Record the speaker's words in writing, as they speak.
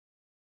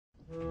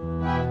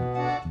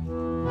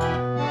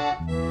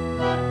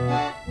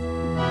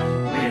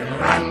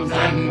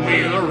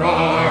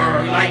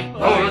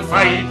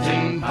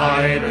bullfighting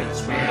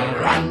pirates, we'll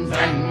rant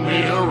and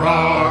we'll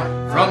roar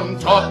from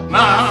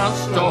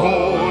topmast to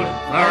hold,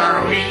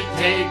 for we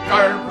take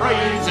our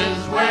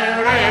prizes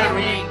where'er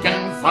we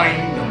can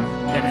find them,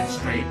 then it's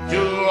straight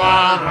to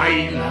our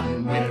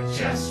island with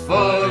chests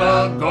full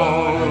of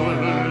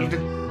gold.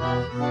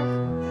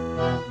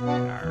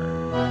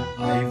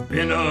 I've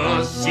been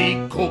a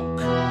sea cook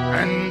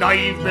and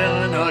I've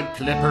been a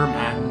clipper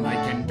man. I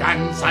can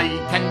dance, I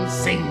can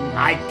sing,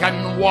 I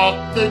can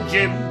walk the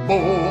jib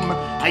boom,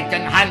 I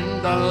can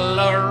handle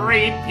a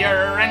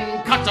rapier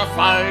and cut a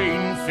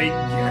fine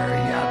figure.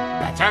 You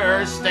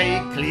better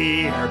stay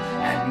clear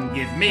and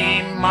give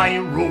me my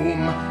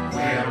room.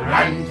 We'll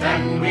rant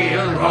and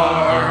we'll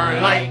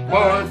roar like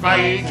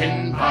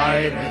bullfighting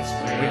pirates.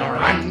 We'll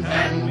rant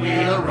and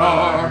we'll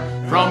roar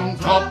from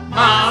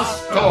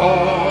topmast to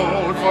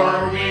hold,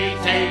 for we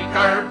take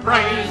our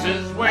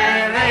prizes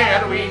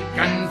where'er we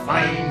can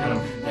find them,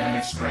 then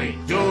it's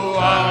straight to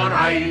our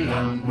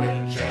island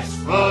with chests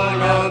full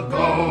of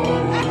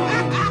gold.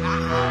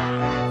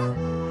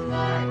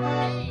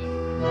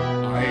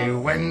 I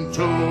went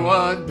to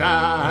a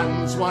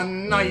dance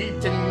one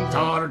night in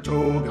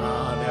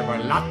Tortuga. There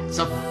were lots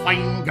of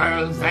fine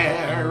girls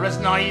there, as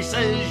nice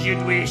as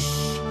you'd wish.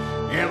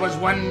 There was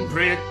one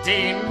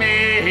pretty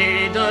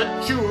maid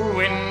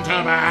a-chewing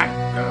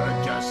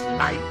tobacco, just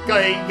like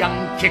a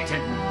young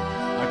kitten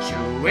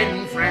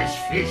a-chewing fresh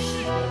fish.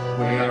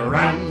 We'll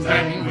rant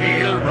and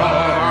we'll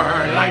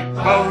roar like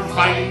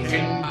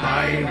bullfighting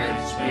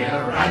pirates.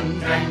 We'll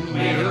rant and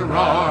we'll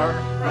roar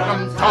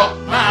from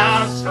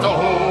topmast to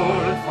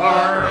hold,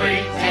 for we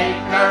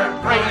take our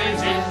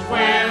prizes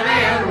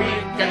where'er we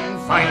can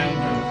find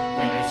them,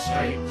 then it's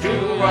straight to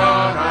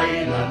our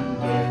island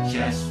with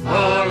chests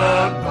full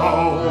of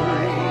gold.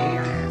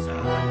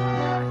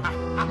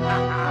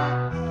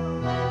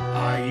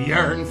 I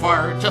yearn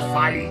for to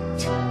fight,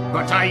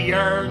 but I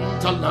yearn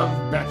to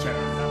love better.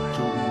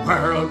 To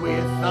whirl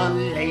with a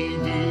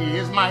lady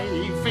is my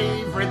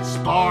favorite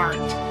sport,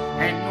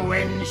 and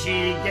when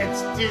she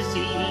gets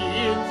dizzy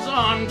it's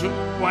on to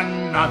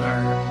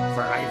another,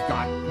 for I've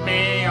got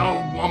me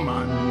a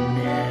woman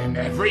in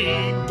every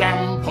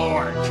damn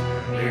port.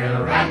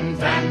 We'll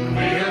rant and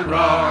we'll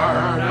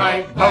roar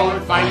like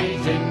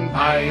bullfighting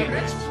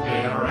pirates.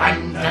 We'll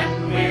rant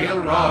and we'll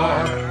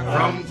roar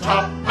from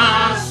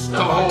topmast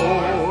to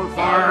hold,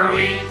 for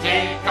we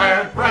take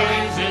our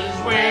prizes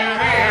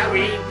where'er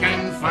we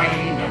can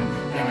find them,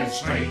 then it's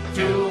straight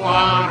to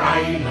our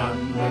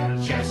island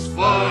with chests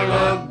full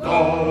of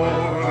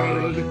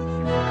gold.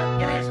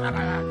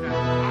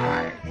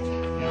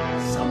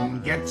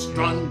 Some gets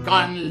drunk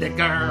on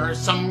liquor,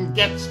 some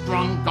gets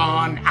drunk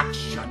on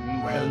action.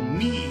 Well,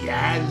 me,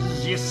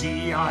 as you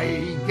see,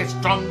 I gets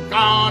drunk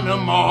on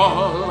 'em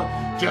all.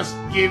 Just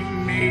give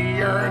me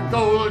your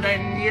gold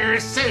and your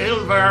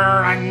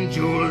silver and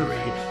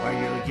jewelry, or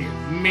you'll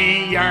give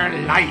me your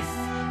life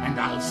and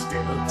I'll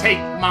still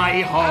take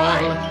my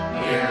haul.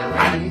 We'll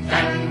rant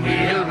and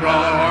we'll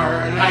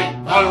roar like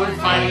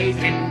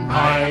bullfighting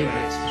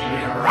pirates.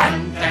 We'll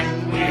rant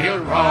and we'll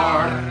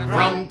roar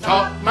from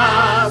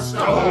topmast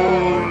to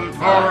hold,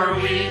 for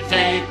we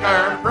take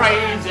our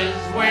prizes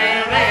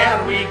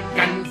where'er we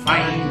can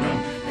find them,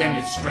 then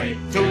it's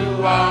straight to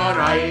our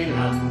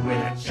island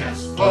with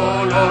chests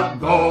full of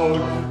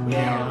gold.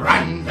 We'll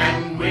rant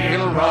and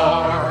we'll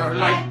roar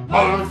like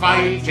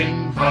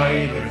bullfighting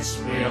pirates.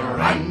 We'll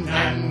rant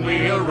and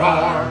we'll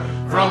roar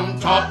from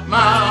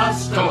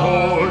topmast to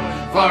hold,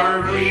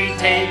 for we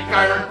take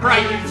our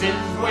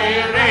prizes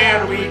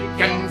where'er we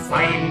can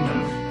find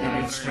them,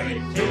 then it's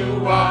straight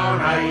to our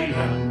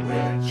island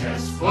with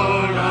chests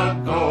full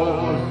of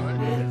gold,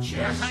 with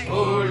chests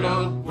full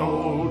of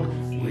gold,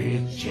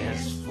 with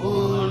chests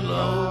full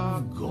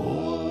of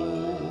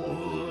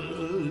gold.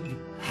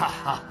 Ha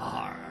ha ha.